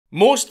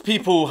Most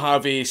people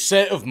have a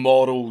set of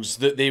morals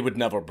that they would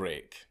never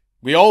break.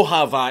 We all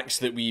have acts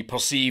that we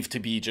perceive to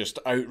be just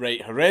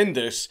outright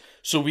horrendous,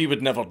 so we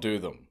would never do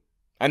them.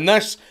 And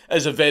this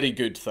is a very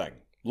good thing.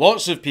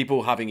 Lots of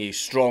people having a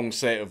strong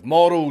set of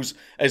morals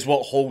is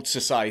what holds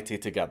society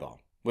together.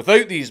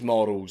 Without these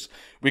morals,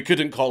 we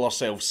couldn't call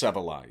ourselves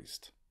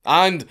civilized.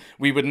 And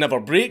we would never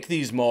break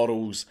these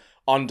morals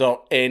under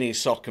any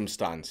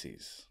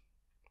circumstances.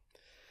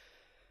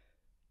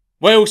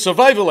 Well,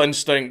 survival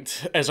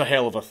instinct is a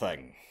hell of a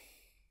thing.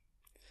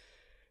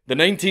 The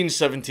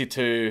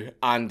 1972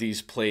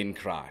 Andes plane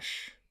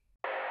crash.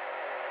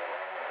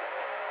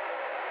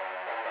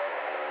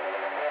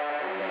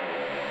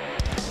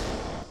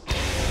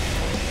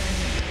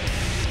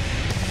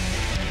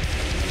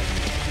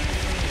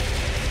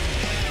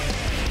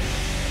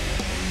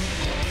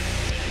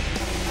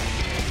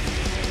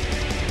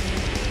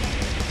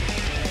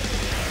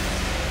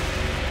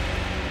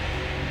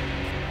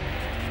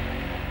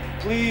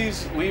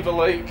 Please leave a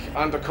like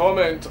and a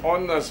comment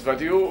on this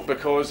video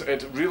because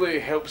it really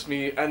helps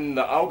me in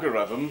the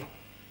algorithm.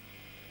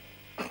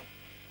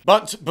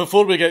 But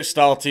before we get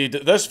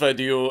started, this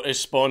video is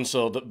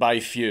sponsored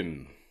by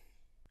Fume.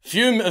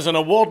 Fume is an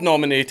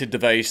award-nominated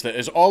device that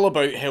is all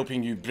about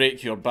helping you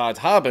break your bad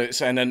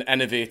habits in an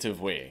innovative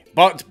way.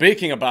 But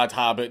breaking a bad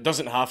habit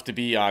doesn't have to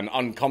be an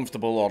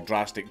uncomfortable or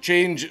drastic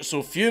change,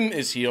 so Fume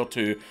is here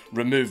to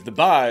remove the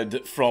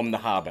bad from the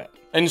habit.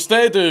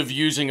 Instead of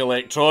using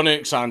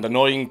electronics and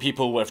annoying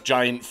people with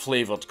giant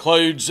flavoured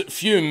clouds,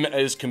 Fume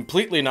is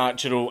completely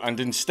natural and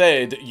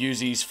instead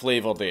uses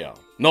flavoured air.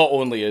 Not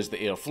only is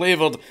the air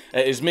flavoured,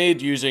 it is made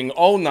using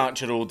all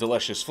natural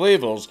delicious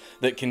flavours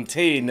that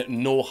contain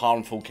no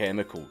harmful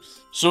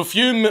chemicals. So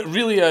Fume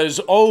really is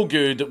all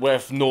good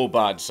with no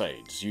bad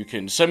sides. You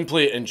can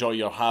simply enjoy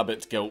your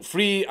habit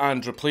guilt-free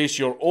and replace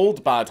your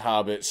old bad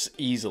habits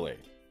easily.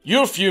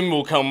 Your Fume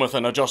will come with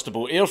an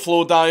adjustable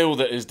airflow dial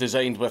that is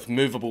designed with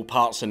movable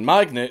parts and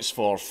magnets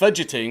for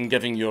fidgeting,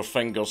 giving your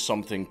fingers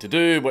something to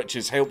do, which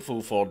is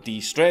helpful for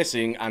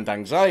de-stressing and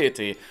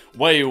anxiety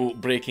while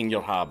breaking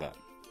your habit.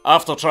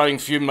 After trying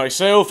Fume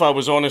myself, I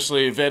was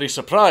honestly very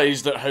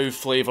surprised at how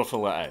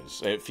flavourful it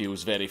is. It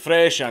feels very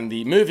fresh and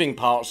the moving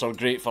parts are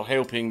great for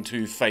helping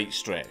to fight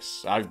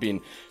stress. I've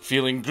been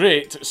feeling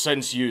great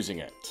since using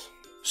it.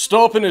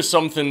 Stopping is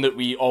something that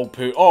we all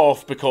put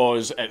off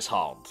because it's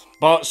hard.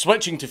 But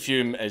switching to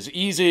Fume is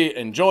easy,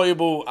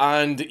 enjoyable,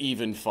 and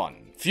even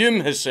fun.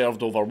 Fume has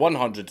served over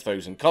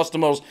 100,000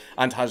 customers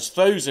and has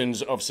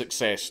thousands of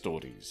success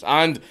stories,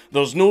 and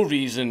there's no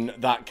reason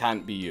that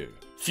can't be you.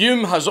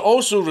 Fume has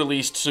also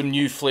released some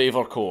new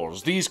flavour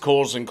cores. These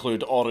cores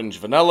include orange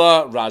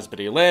vanilla,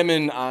 raspberry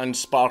lemon, and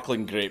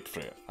sparkling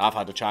grapefruit. I've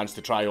had a chance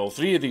to try all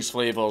three of these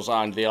flavours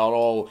and they are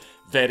all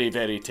very,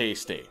 very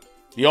tasty.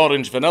 The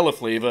orange vanilla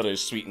flavour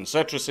is sweet and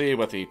citrusy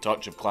with a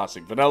touch of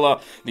classic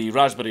vanilla, the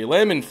raspberry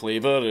lemon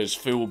flavour is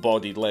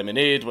full-bodied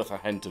lemonade with a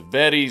hint of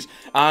berries,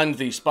 and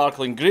the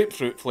sparkling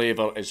grapefruit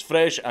flavour is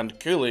fresh and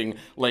cooling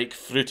like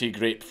fruity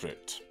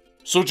grapefruit.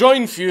 So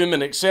join Fume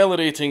in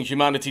accelerating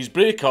humanity's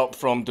breakup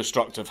from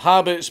destructive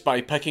habits by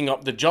picking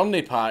up the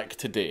Journey Pack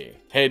today.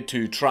 Head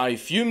to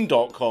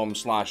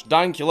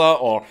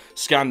tryfume.com/Dankula or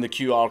scan the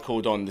QR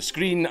code on the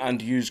screen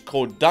and use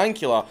code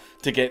Dankula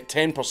to get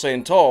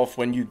 10% off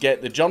when you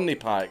get the Journey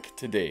Pack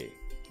today.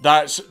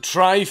 That's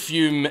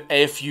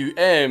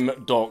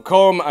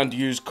tryfumefum.com and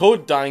use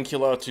code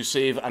Dankula to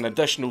save an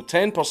additional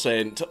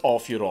 10%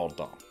 off your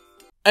order.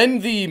 In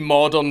the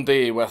modern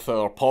day, with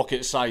our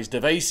pocket-sized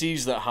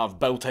devices that have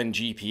built-in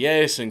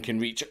GPS and can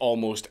reach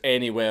almost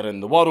anywhere in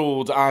the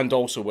world, and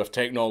also with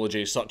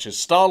technology such as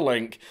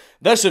Starlink,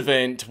 this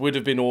event would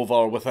have been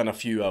over within a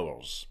few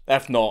hours,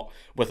 if not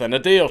within a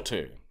day or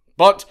two.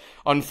 But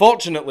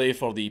unfortunately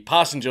for the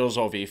passengers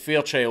of a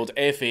Fairchild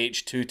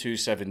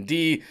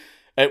FH227D,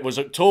 it was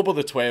October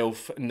the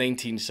 12th,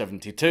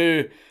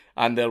 1972,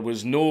 and there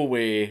was no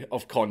way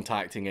of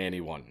contacting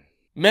anyone.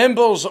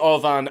 Members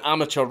of an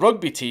amateur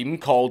rugby team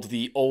called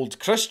the Old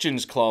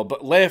Christians Club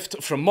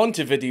left from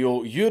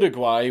Montevideo,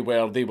 Uruguay,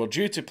 where they were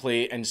due to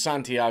play in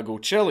Santiago,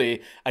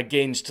 Chile,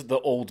 against the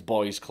Old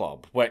Boys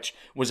Club, which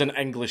was an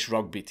English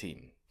rugby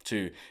team.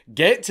 To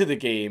get to the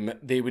game,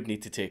 they would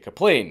need to take a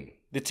plane.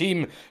 The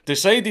team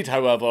decided,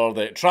 however,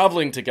 that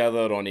travelling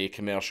together on a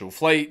commercial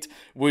flight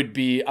would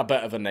be a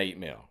bit of a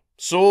nightmare.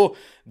 So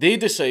they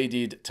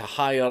decided to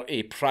hire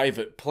a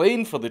private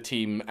plane for the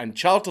team and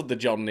chartered the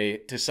journey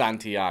to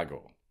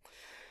Santiago.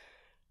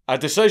 A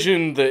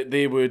decision that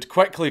they would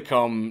quickly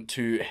come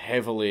to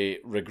heavily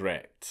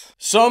regret.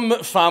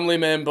 Some family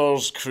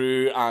members,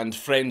 crew and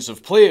friends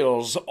of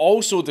players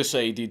also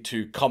decided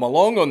to come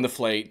along on the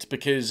flight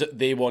because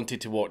they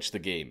wanted to watch the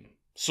game.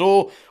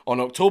 So, on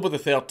October the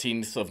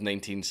 13th of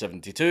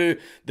 1972,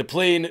 the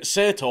plane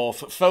set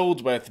off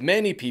filled with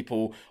many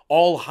people,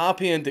 all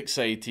happy and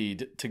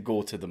excited to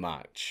go to the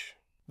match.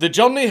 The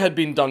journey had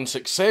been done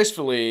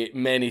successfully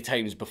many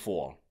times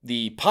before.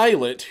 The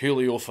pilot,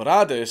 Julio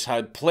Ferradas,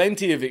 had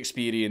plenty of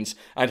experience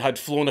and had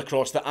flown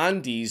across the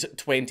Andes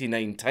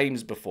 29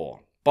 times before.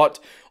 But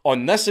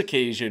on this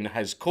occasion,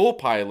 his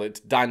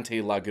co-pilot, Dante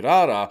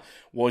Lagurara,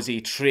 was a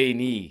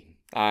trainee,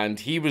 and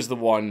he was the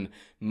one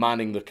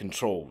manning the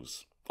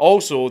controls.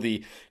 Also,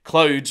 the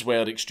clouds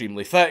were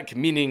extremely thick,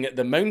 meaning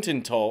the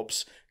mountain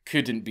tops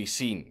couldn't be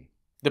seen.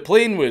 The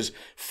plane was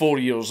 4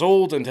 years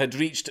old and had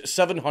reached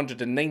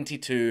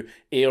 792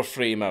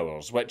 airframe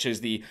hours, which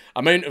is the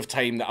amount of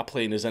time that a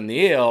plane is in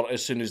the air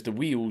as soon as the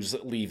wheels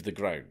leave the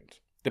ground.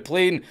 The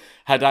plane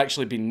had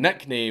actually been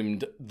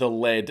nicknamed the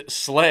Lead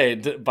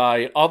Sled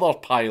by other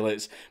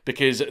pilots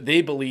because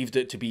they believed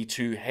it to be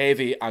too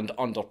heavy and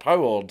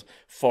underpowered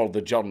for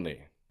the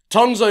journey.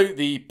 Turns out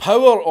the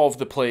power of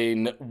the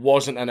plane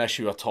wasn't an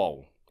issue at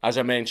all. As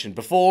I mentioned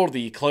before,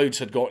 the clouds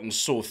had gotten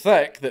so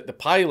thick that the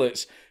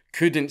pilots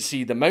couldn't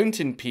see the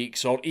mountain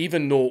peaks or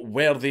even know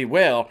where they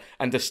were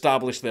and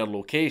establish their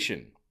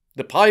location.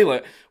 The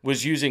pilot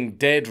was using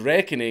dead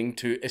reckoning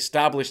to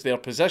establish their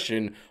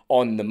position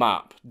on the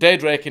map.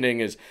 Dead reckoning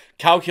is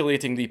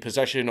calculating the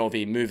position of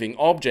a moving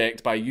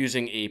object by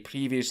using a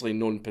previously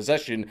known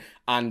position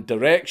and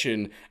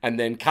direction, and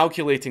then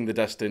calculating the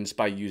distance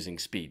by using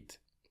speed.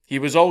 He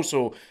was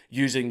also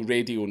using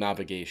radio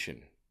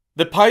navigation.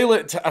 The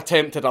pilot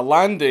attempted a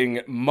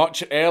landing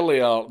much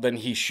earlier than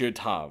he should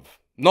have.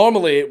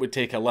 Normally it would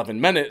take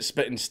 11 minutes,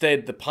 but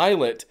instead the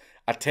pilot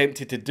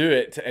attempted to do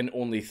it in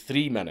only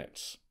 3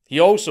 minutes. He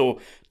also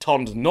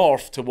turned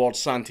north towards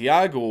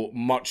Santiago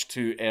much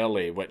too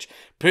early, which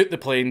put the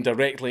plane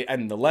directly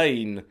in the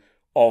line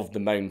of the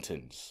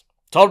mountains.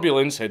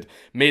 Turbulence had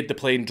made the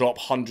plane drop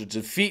hundreds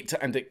of feet,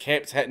 and it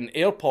kept hitting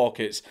air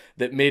pockets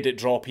that made it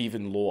drop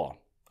even lower.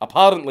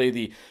 Apparently,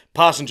 the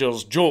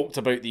passengers joked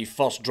about the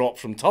first drop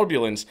from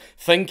turbulence,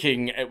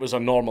 thinking it was a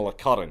normal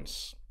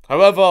occurrence.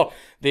 However,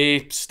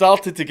 they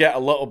started to get a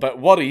little bit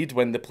worried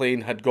when the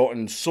plane had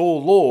gotten so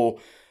low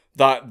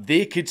that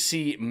they could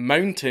see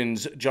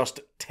mountains just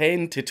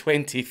 10 to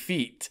 20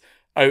 feet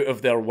out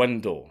of their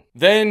window.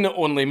 Then,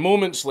 only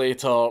moments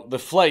later, the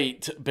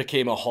flight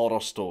became a horror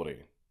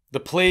story. The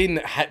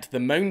plane hit the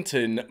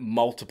mountain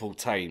multiple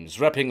times,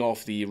 ripping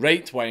off the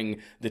right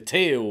wing, the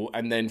tail,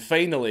 and then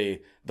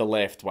finally the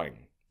left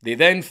wing. They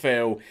then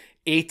fell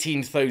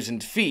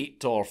 18,000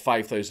 feet, or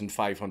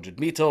 5,500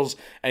 metres,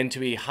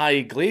 into a high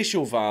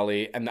glacial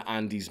valley in the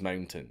Andes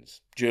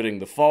Mountains. During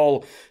the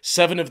fall,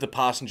 7 of the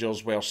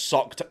passengers were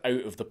sucked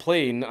out of the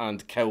plane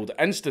and killed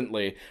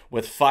instantly,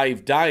 with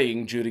 5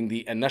 dying during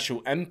the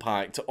initial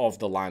impact of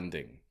the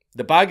landing.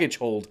 The baggage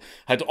hold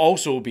had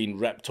also been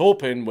ripped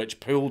open,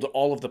 which pulled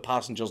all of the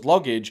passengers'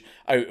 luggage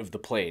out of the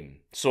plane.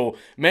 So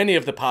many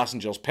of the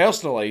passengers'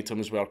 personal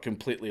items were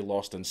completely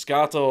lost and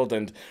scattered,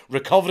 and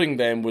recovering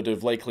them would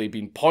have likely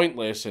been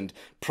pointless and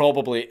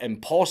probably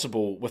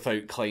impossible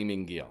without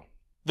climbing gear.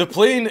 The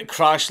plane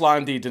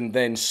crash-landed and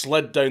then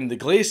slid down the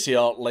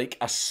glacier like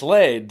a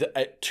sled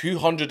at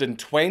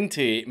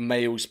 220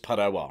 miles per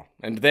hour,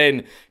 and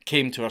then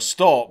came to a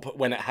stop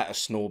when it hit a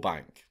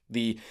snowbank.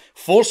 The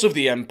force of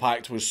the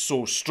impact was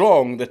so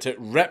strong that it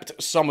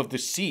ripped some of the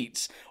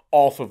seats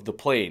off of the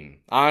plane,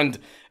 and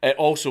it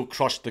also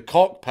crushed the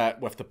cockpit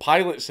with the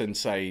pilots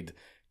inside,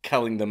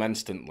 killing them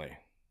instantly.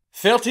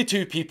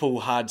 32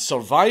 people had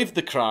survived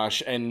the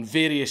crash in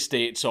various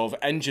states of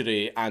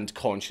injury and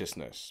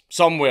consciousness.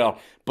 Some were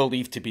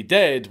believed to be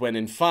dead when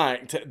in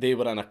fact they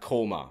were in a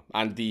coma,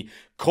 and the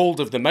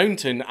cold of the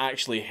mountain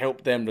actually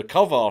helped them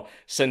recover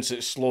since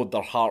it slowed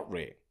their heart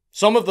rate.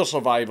 Some of the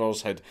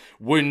survivors had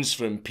wounds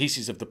from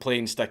pieces of the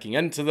plane sticking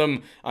into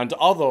them, and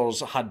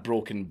others had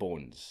broken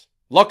bones.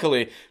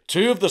 Luckily,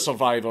 2 of the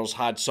survivors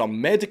had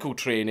some medical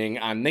training,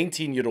 and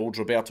 19-year-old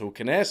Roberto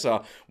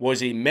Canessa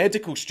was a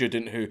medical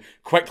student who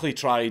quickly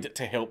tried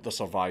to help the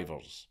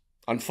survivors.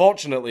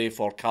 Unfortunately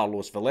for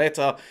Carlos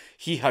Valletta,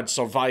 he had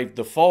survived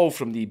the fall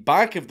from the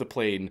back of the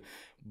plane,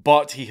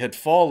 but he had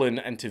fallen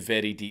into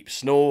very deep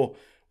snow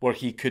where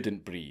he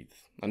couldn't breathe.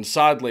 And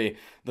sadly,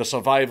 the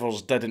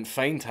survivors didn't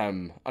find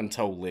him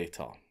until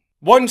later.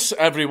 Once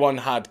everyone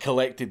had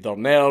collected their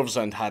nerves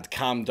and had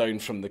calmed down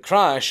from the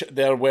crash,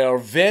 there were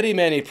very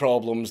many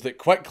problems that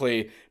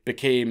quickly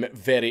became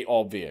very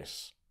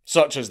obvious,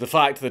 such as the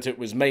fact that it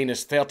was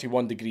minus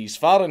 31 degrees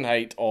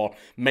Fahrenheit or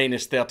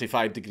minus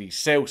 35 degrees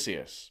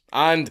Celsius,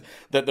 and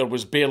that there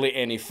was barely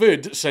any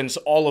food since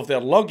all of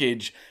their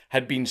luggage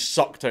had been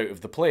sucked out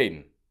of the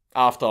plane.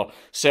 After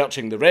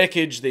searching the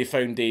wreckage, they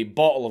found a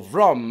bottle of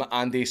rum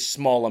and a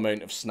small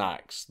amount of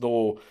snacks,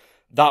 though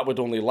that would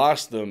only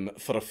last them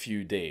for a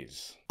few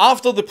days.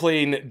 After the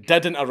plane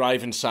didn't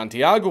arrive in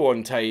Santiago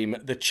on time,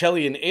 the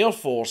Chilean Air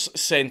Force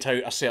sent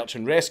out a search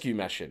and rescue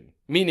mission,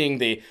 meaning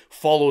they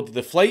followed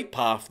the flight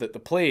path that the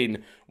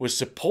plane was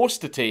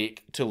supposed to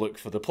take to look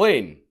for the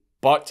plane.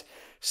 But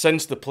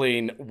since the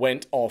plane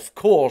went off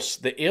course,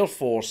 the Air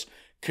Force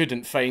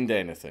couldn't find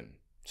anything.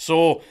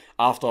 So,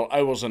 after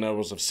hours and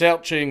hours of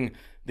searching,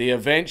 they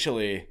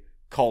eventually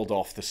called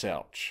off the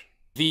search.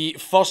 The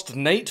first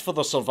night for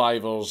the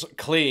survivors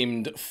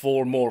claimed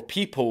 4 more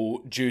people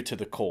due to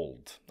the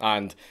cold,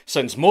 and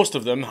since most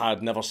of them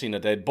had never seen a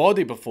dead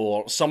body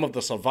before, some of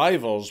the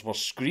survivors were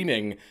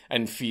screaming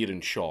in fear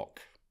and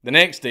shock. The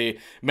next day,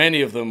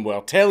 many of them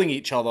were telling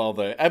each other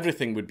that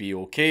everything would be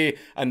okay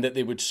and that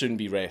they would soon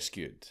be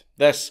rescued.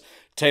 This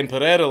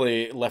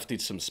temporarily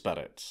lifted some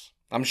spirits.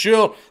 I'm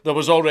sure there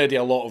was already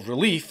a lot of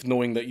relief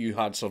knowing that you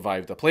had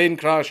survived a plane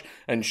crash,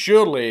 and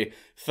surely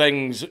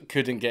things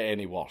couldn't get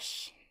any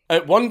worse.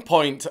 At one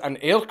point, an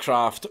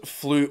aircraft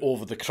flew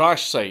over the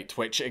crash site,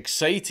 which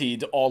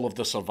excited all of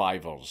the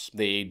survivors.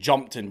 They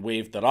jumped and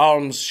waved their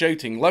arms,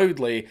 shouting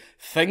loudly,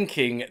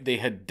 thinking they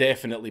had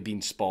definitely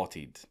been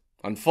spotted.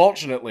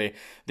 Unfortunately,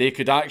 they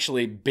could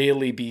actually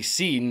barely be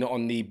seen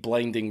on the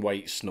blinding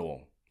white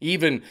snow.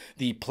 Even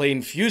the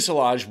plane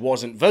fuselage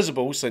wasn't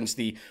visible since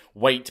the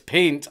white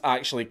paint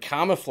actually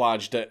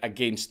camouflaged it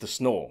against the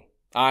snow.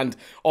 And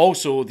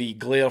also the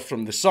glare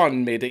from the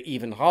sun made it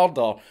even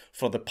harder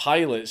for the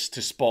pilots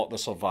to spot the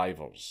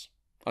survivors.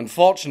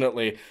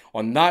 Unfortunately,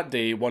 on that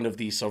day, one of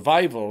the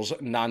survivors,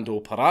 Nando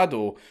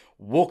Parado,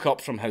 woke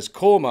up from his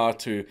coma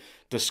to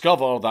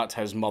discover that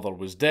his mother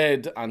was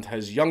dead and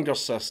his younger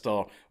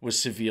sister was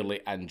severely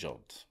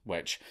injured,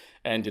 which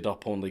ended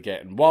up only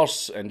getting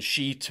worse, and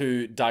she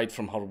too died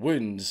from her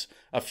wounds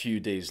a few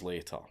days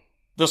later.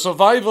 The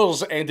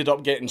survivors ended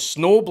up getting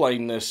snow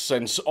blindness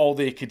since all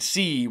they could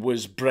see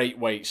was bright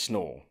white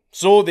snow.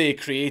 So they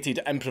created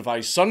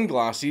improvised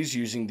sunglasses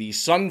using the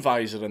sun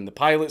visor in the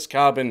pilot's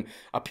cabin,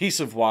 a piece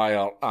of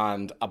wire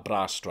and a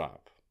brass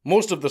strap.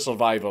 Most of the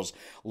survivors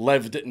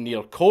lived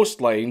near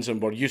coastlines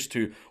and were used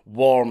to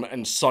warm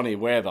and sunny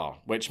weather,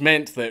 which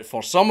meant that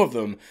for some of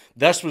them,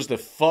 this was the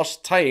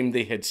first time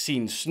they had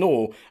seen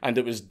snow, and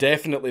it was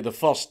definitely the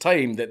first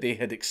time that they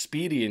had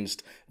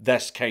experienced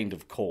this kind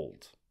of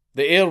cold.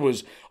 The air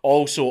was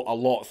also a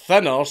lot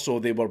thinner, so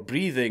they were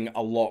breathing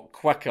a lot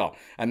quicker,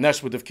 and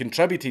this would have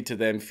contributed to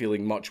them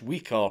feeling much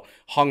weaker,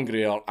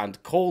 hungrier,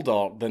 and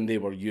colder than they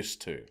were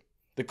used to.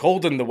 The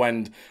cold and the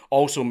wind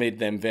also made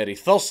them very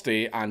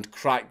thirsty and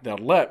cracked their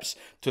lips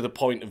to the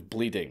point of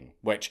bleeding,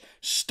 which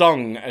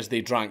stung as they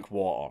drank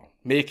water,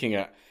 making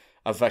it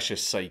a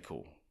vicious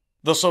cycle.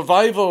 The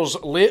survivors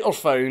later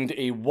found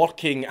a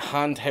working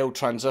handheld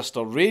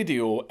transistor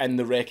radio in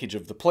the wreckage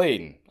of the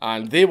plane,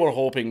 and they were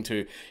hoping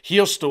to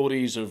hear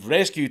stories of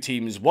rescue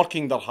teams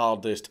working their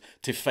hardest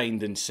to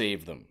find and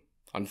save them.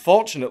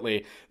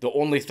 Unfortunately, the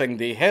only thing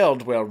they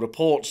heard were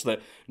reports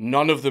that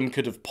none of them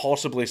could have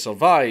possibly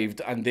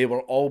survived, and they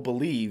were all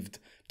believed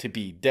to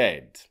be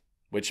dead,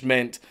 which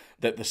meant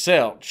that the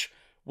search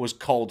was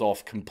called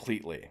off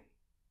completely.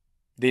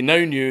 They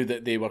now knew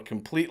that they were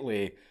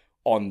completely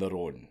on their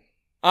own.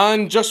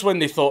 And just when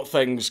they thought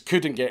things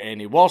couldn't get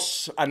any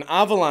worse, an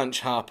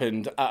avalanche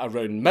happened at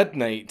around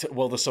midnight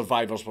while the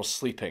survivors were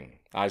sleeping.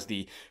 As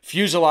the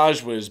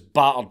fuselage was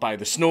battered by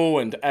the snow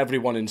and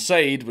everyone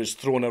inside was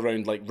thrown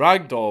around like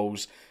rag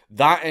dolls,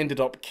 that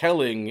ended up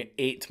killing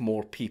 8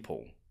 more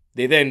people.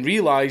 They then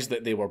realised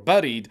that they were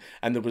buried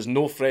and there was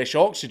no fresh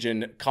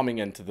oxygen coming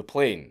into the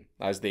plane.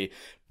 As they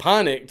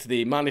panicked,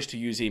 they managed to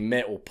use a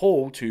metal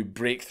pole to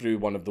break through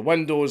one of the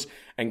windows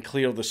and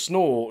clear the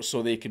snow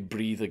so they could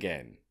breathe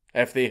again.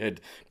 If they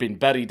had been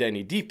buried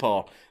any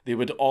deeper, they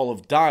would all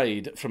have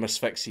died from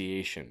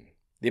asphyxiation.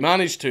 They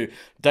managed to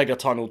dig a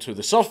tunnel to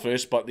the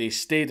surface, but they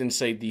stayed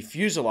inside the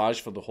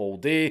fuselage for the whole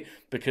day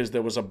because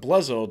there was a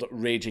blizzard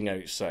raging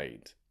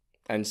outside.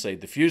 Inside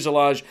the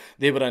fuselage,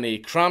 they were in a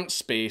cramped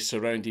space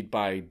surrounded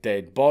by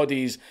dead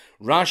bodies,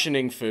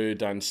 rationing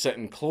food and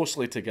sitting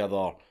closely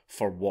together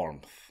for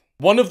warmth.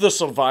 One of the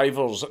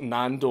survivors,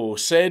 Nando,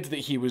 said that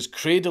he was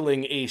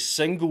cradling a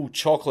single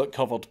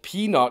chocolate-covered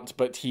peanut,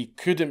 but he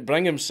couldn't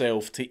bring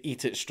himself to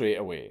eat it straight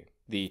away.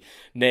 The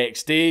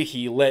next day,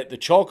 he let the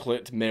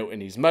chocolate melt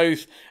in his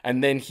mouth,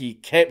 and then he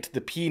kept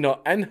the peanut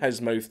in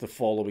his mouth the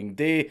following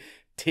day,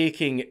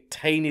 taking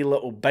tiny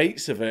little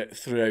bites of it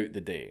throughout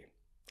the day.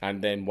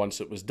 And then once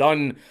it was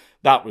done,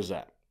 that was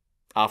it.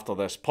 After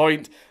this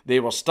point, they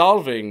were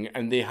starving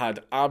and they had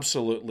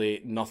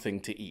absolutely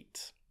nothing to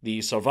eat.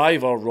 The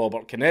survivor,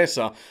 Robert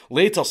Canessa,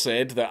 later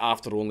said that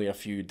after only a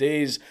few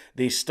days,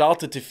 they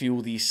started to feel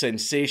the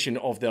sensation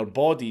of their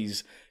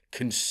bodies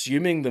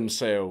consuming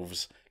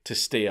themselves to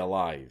stay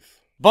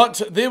alive.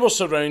 But they were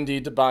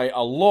surrounded by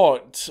a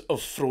lot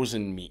of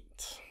frozen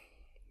meat.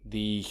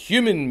 The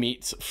human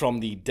meat from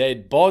the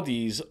dead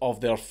bodies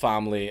of their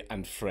family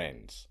and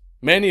friends.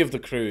 Many of the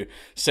crew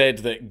said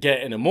that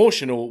getting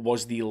emotional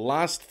was the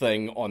last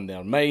thing on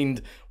their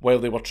mind while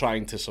they were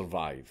trying to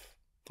survive.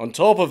 On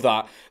top of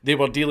that, they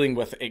were dealing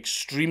with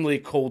extremely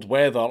cold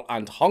weather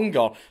and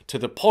hunger to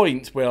the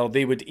point where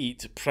they would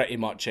eat pretty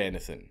much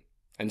anything.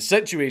 And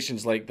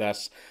situations like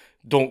this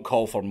don't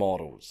call for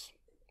morals.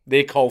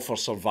 They call for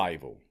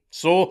survival.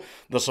 So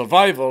the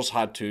survivors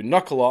had to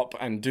knuckle up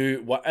and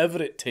do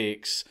whatever it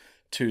takes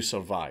to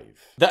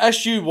survive. The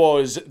issue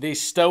was they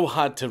still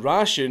had to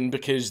ration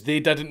because they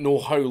didn't know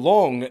how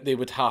long they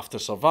would have to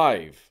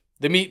survive.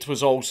 The meat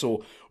was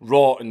also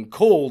raw and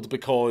cold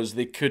because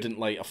they couldn't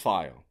light a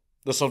fire.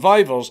 The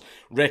survivors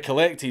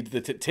recollected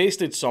that it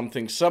tasted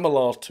something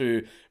similar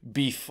to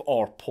beef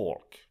or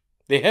pork.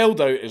 They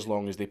held out as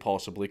long as they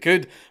possibly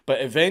could,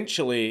 but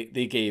eventually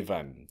they gave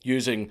in,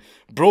 using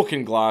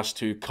broken glass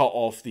to cut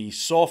off the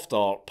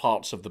softer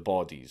parts of the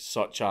bodies,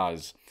 such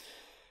as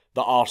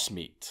the arse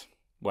meat,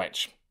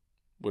 which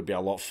would be a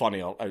lot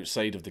funnier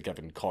outside of the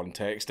given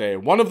context.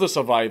 One of the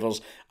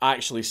survivors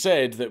actually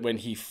said that when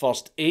he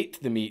first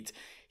ate the meat,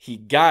 he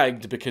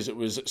gagged because it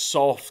was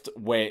soft,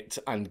 wet,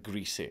 and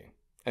greasy.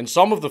 In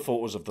some of the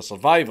photos of the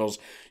survivors,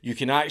 you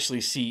can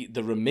actually see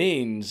the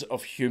remains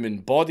of human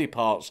body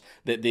parts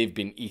that they've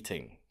been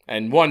eating.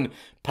 In one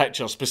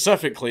picture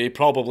specifically,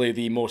 probably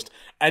the most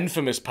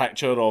infamous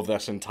picture of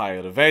this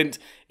entire event,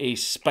 a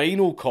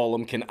spinal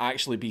column can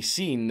actually be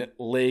seen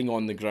laying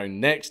on the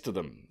ground next to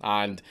them,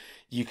 and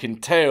you can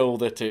tell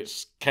that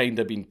it's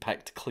kinda been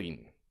picked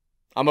clean.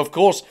 I'm of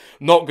course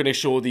not going to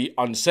show the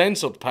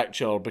uncensored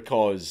picture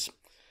because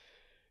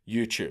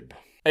YouTube.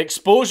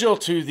 Exposure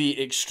to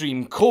the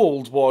extreme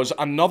cold was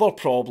another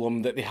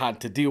problem that they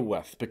had to deal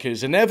with,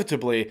 because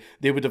inevitably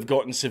they would have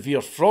gotten severe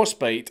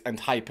frostbite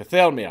and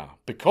hypothermia,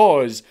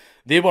 because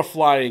they were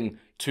flying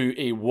to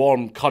a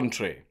warm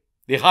country.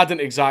 They hadn't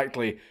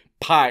exactly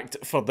packed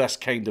for this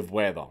kind of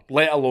weather,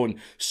 let alone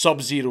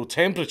sub-zero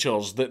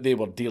temperatures that they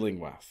were dealing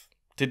with.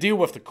 To deal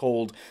with the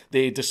cold,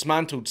 they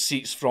dismantled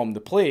seats from the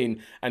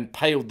plane and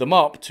piled them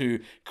up to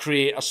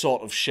create a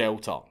sort of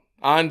shelter.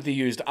 And they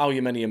used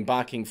aluminium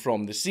backing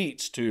from the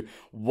seats to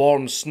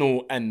warm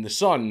snow in the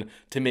sun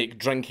to make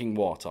drinking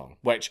water,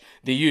 which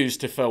they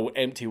used to fill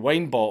empty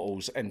wine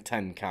bottles and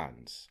tin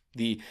cans.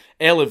 The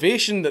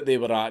elevation that they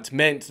were at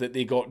meant that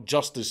they got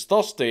just as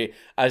thirsty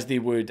as they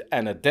would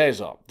in a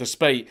desert,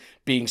 despite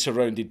being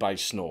surrounded by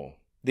snow.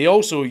 They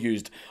also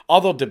used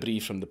other debris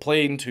from the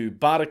plane to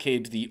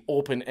barricade the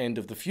open end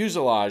of the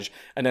fuselage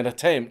in an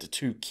attempt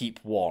to keep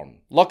warm.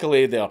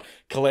 Luckily, their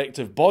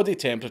collective body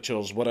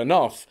temperatures were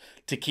enough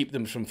to keep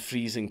them from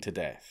freezing to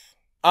death.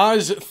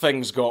 As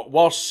things got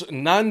worse,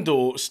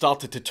 Nando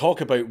started to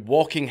talk about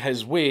walking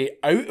his way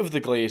out of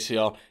the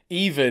glacier,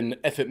 even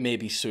if it may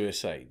be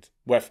suicide,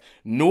 with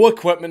no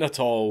equipment at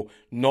all,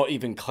 not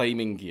even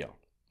climbing gear.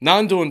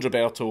 Nando and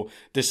Roberto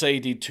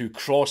decided to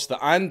cross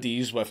the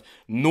Andes with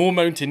no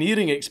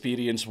mountaineering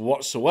experience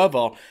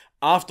whatsoever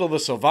after the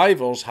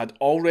survivors had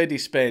already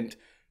spent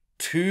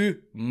 2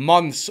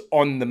 months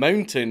on the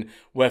mountain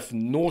with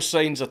no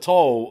signs at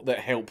all that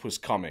help was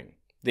coming.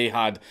 They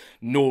had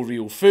no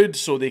real food,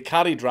 so they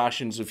carried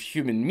rations of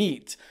human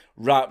meat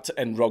wrapped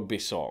in rugby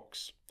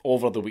socks.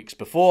 Over the weeks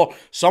before,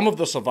 some of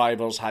the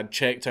survivors had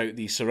checked out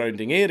the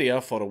surrounding area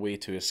for a way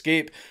to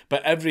escape,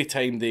 but every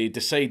time they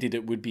decided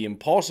it would be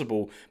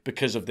impossible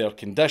because of their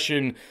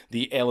condition,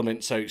 the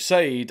elements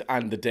outside,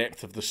 and the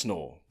depth of the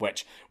snow,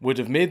 which would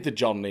have made the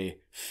journey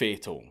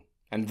fatal.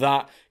 And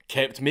that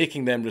kept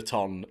making them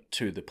return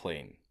to the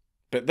plane.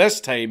 But this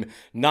time,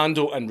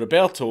 Nando and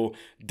Roberto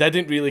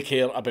didn't really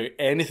care about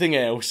anything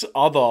else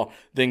other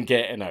than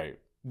getting out.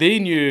 They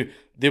knew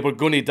they were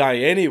going to die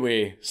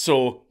anyway,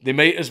 so they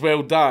might as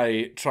well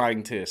die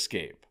trying to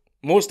escape.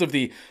 Most of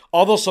the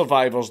other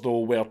survivors, though,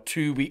 were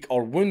too weak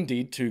or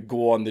wounded to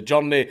go on the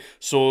journey,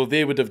 so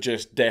they would have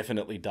just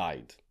definitely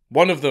died.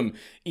 One of them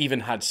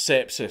even had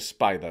sepsis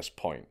by this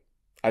point.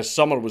 As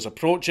summer was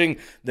approaching,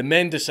 the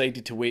men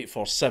decided to wait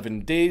for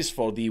 7 days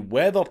for the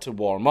weather to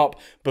warm up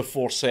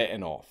before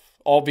setting off,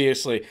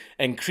 obviously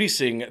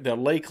increasing their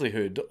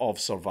likelihood of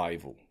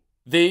survival.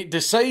 They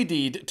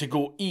decided to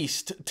go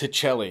east to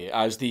Chile,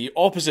 as the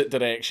opposite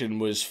direction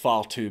was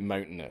far too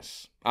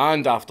mountainous.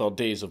 And after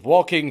days of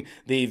walking,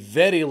 they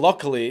very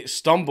luckily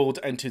stumbled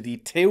into the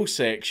tail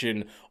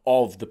section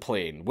of the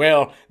plane,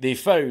 where they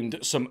found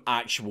some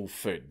actual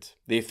food.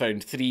 They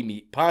found 3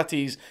 meat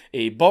patties,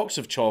 a box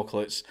of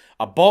chocolates,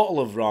 a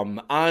bottle of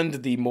rum, and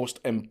the most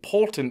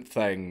important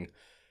thing,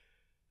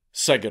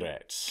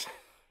 cigarettes.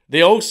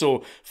 They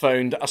also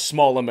found a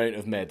small amount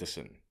of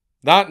medicine.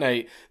 That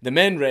night, the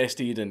men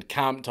rested and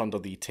camped under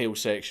the tail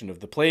section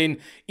of the plane,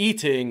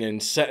 eating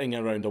and sitting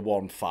around a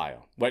warm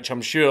fire, which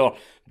I'm sure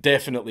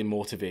definitely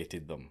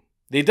motivated them.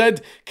 They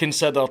did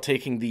consider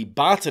taking the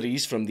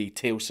batteries from the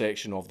tail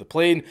section of the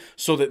plane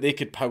so that they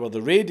could power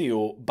the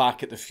radio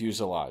back at the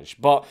fuselage,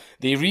 but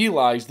they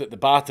realised that the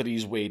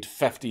batteries weighed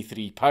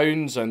 53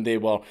 pounds and they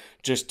were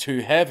just too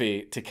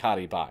heavy to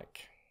carry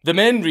back. The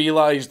men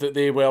realised that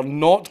they were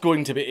not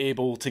going to be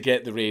able to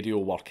get the radio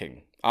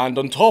working. And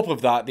on top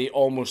of that, they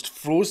almost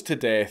froze to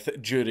death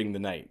during the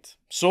night.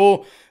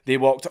 So they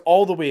walked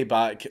all the way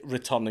back,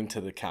 returning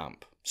to the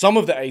camp. Some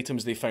of the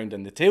items they found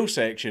in the tail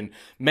section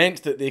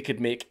meant that they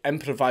could make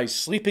improvised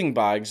sleeping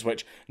bags,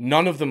 which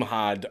none of them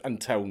had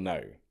until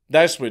now.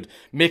 This would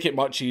make it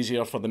much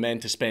easier for the men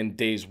to spend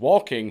days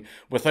walking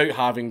without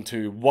having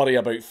to worry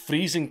about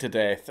freezing to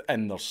death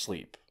in their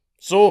sleep.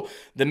 So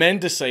the men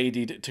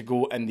decided to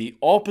go in the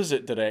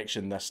opposite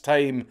direction this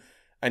time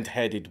and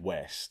headed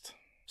west.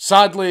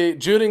 Sadly,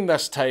 during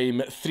this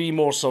time, 3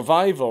 more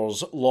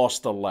survivors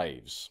lost their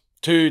lives.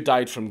 2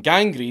 died from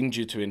gangrene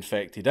due to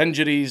infected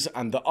injuries,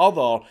 and the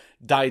other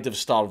died of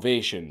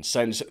starvation,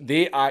 since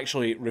they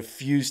actually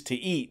refused to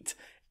eat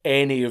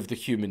any of the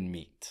human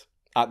meat.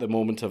 At the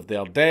moment of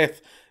their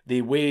death,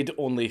 they weighed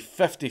only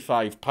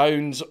 55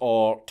 pounds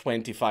or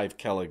 25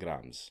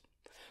 kilograms.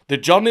 The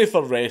journey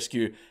for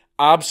rescue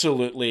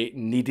absolutely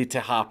needed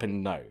to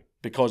happen now,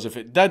 because if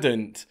it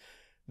didn't,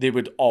 they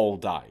would all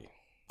die.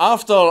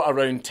 After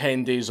around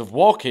 10 days of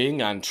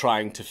walking and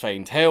trying to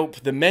find help,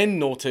 the men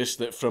noticed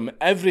that from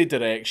every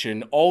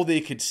direction all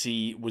they could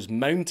see was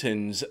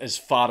mountains as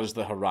far as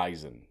the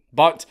horizon.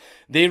 But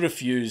they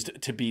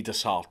refused to be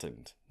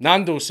disheartened.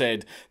 Nando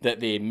said that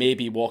they may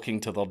be walking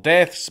to their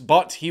deaths,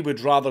 but he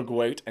would rather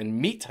go out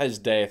and meet his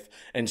death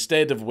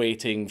instead of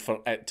waiting for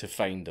it to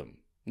find him.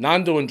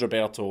 Nando and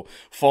Roberto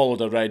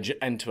followed a ridge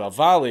into a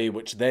valley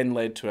which then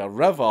led to a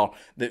river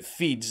that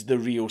feeds the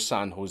Rio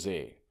San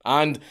Jose.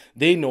 And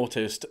they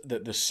noticed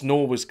that the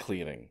snow was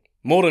clearing.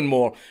 More and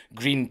more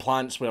green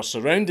plants were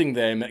surrounding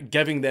them,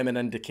 giving them an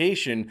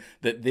indication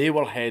that they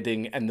were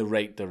heading in the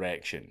right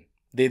direction.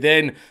 They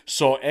then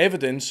saw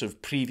evidence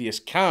of previous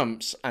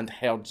camps and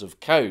herds of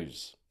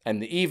cows. In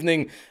the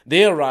evening,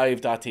 they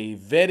arrived at a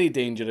very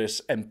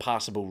dangerous,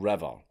 impassable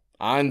river.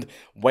 And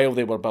while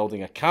they were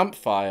building a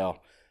campfire,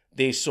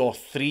 they saw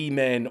 3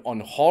 men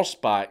on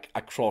horseback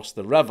across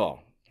the river.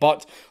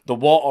 But the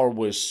water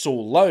was so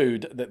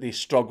loud that they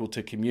struggled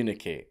to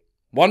communicate.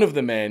 One of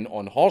the men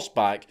on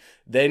horseback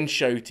then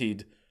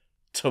shouted,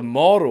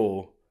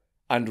 "Tomorrow,"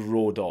 and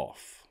rode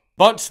off.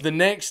 But the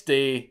next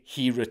day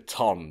he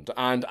returned,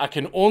 and I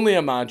can only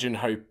imagine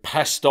how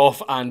pissed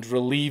off and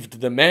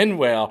relieved the men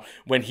were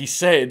when he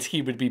said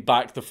he would be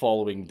back the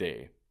following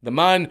day. The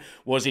man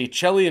was a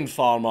Chilean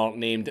farmer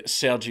named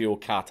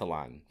Sergio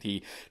Catalan.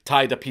 He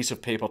tied a piece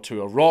of paper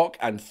to a rock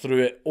and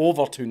threw it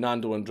over to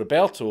Nando and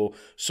Roberto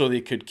so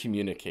they could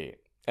communicate.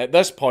 At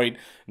this point,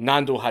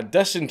 Nando had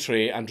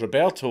dysentery and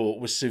Roberto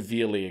was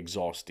severely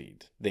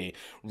exhausted. They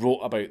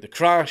wrote about the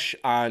crash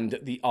and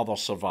the other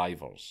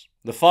survivors.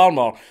 The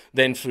farmer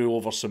then threw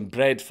over some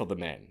bread for the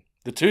men.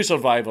 The 2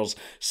 survivors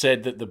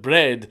said that the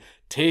bread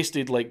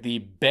tasted like the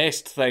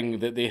best thing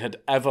that they had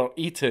ever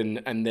eaten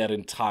in their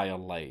entire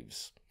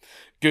lives.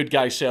 Good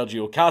guy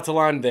Sergio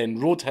Catalan then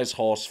rode his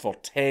horse for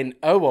 10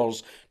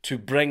 hours to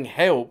bring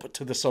help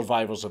to the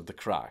survivors of the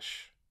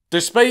crash.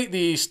 Despite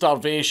the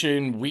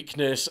starvation,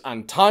 weakness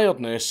and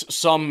tiredness,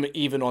 some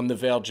even on the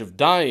verge of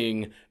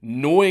dying,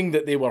 knowing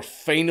that they were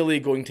finally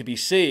going to be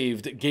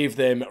saved gave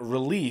them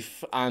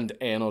relief and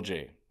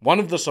energy. One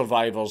of the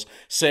survivors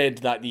said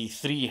that the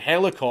 3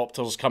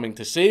 helicopters coming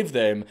to save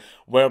them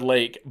were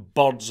like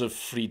birds of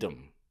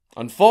freedom.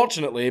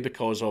 Unfortunately,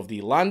 because of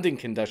the landing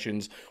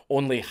conditions,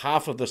 only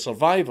half of the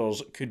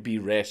survivors could be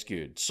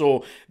rescued,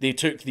 so they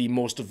took the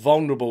most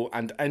vulnerable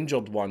and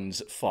injured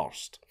ones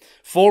first.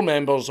 4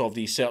 members of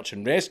the search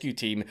and rescue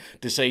team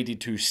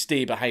decided to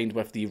stay behind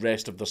with the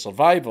rest of the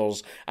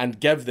survivors and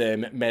give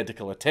them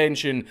medical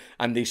attention,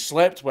 and they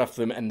slept with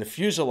them in the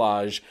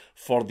fuselage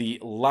for the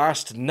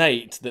last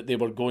night that they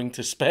were going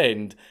to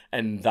spend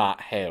in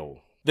that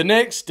hell. The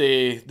next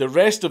day, the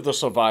rest of the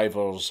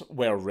survivors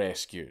were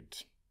rescued.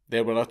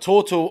 There were a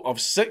total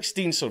of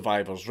 16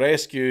 survivors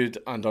rescued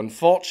and,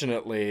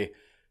 unfortunately,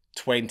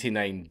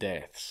 29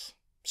 deaths.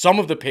 Some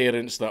of the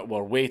parents that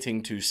were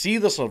waiting to see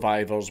the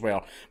survivors were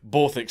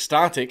both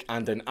ecstatic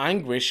and in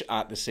anguish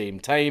at the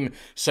same time,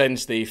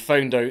 since they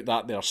found out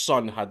that their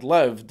son had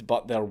lived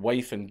but their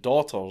wife and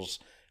daughters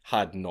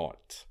had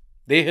not.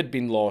 They had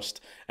been lost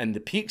in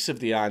the peaks of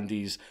the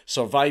Andes,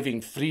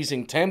 surviving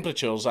freezing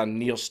temperatures and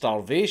near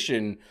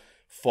starvation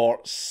for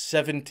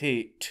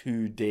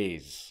 72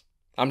 days.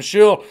 I'm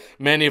sure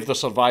many of the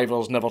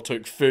survivors never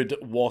took food,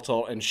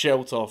 water and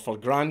shelter for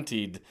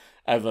granted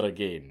ever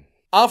again.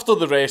 After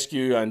the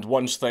rescue and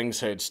once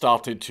things had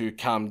started to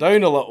calm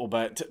down a little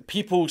bit,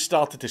 people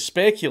started to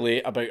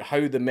speculate about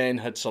how the men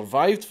had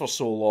survived for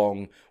so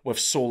long with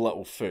so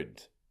little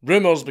food.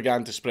 Rumours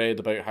began to spread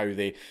about how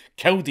they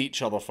killed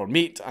each other for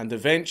meat and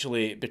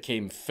eventually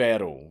became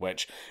feral,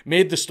 which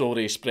made the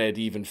story spread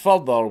even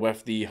further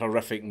with the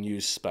horrific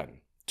news spin.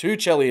 2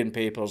 Chilean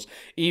papers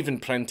even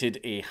printed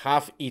a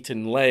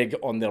half-eaten leg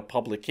on their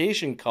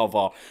publication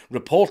cover,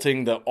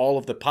 reporting that all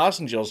of the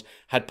passengers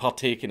had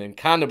partaken in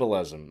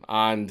cannibalism,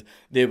 and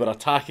they were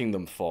attacking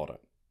them for it.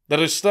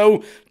 There is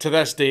still, to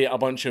this day, a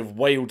bunch of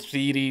wild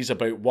theories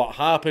about what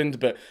happened,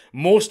 but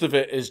most of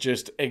it is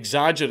just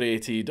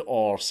exaggerated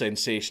or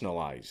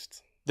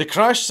sensationalised. The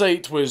crash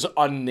site was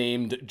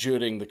unnamed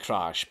during the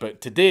crash, but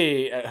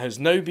today it has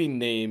now been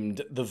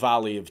named the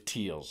Valley of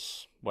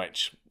Tears,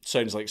 which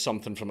sounds like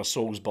something from a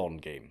Soulsborne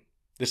game.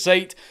 The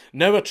site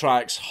now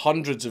attracts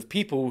hundreds of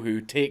people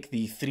who take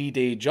the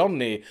 3-day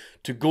journey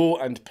to go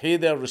and pay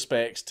their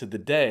respects to the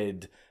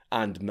dead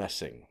and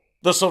missing.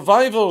 The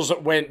survivors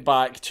went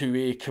back to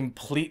a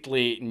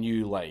completely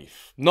new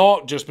life,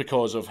 not just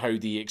because of how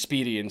the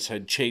experience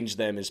had changed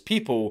them as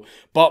people,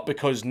 but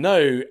because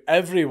now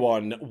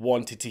everyone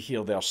wanted to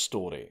hear their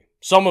story.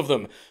 Some of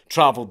them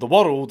travelled the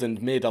world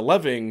and made a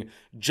living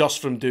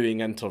just from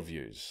doing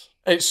interviews.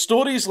 It's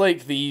stories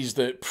like these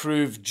that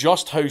prove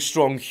just how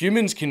strong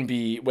humans can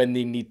be when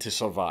they need to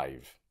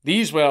survive.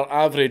 These were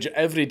average,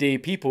 everyday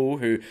people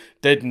who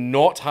did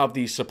not have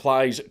these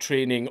supplies,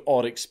 training,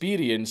 or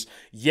experience,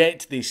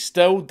 yet they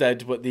still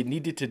did what they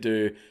needed to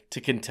do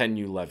to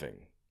continue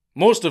living.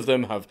 Most of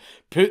them have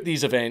put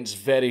these events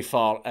very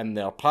far in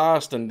their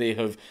past, and they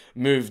have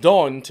moved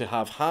on to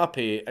have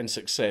happy and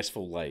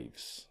successful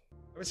lives.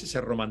 A veces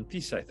se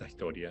romantiza esta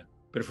historia,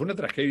 pero fue una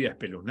tragedia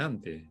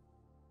espeluznante.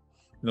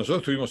 Nosotros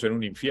estuvimos en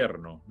un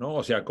infierno, ¿no?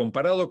 O sea,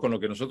 comparado con lo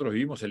que nosotros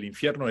vivimos, el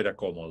infierno era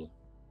cómodo.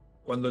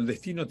 Cuando el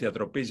destino te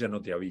atropella,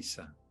 no te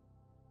avisa.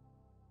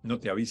 No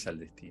te avisa el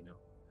destino.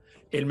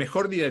 El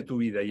mejor día de tu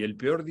vida y el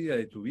peor día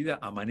de tu vida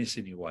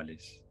amanecen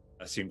iguales.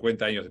 A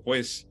 50 años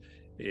después,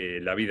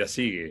 la vida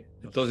sigue.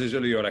 Entonces yo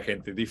le digo a la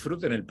gente,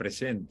 disfruten el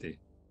presente.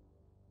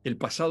 El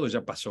pasado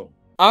ya pasó.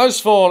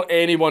 As for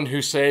anyone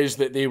who says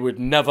that they would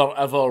never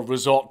ever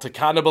resort to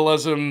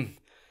cannibalism,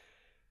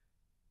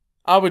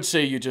 I would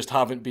say you just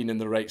haven't been in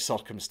the right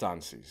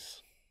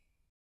circumstances.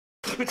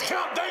 It's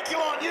Count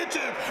Dankula on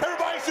YouTube.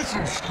 Everybody just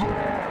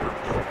subscribe.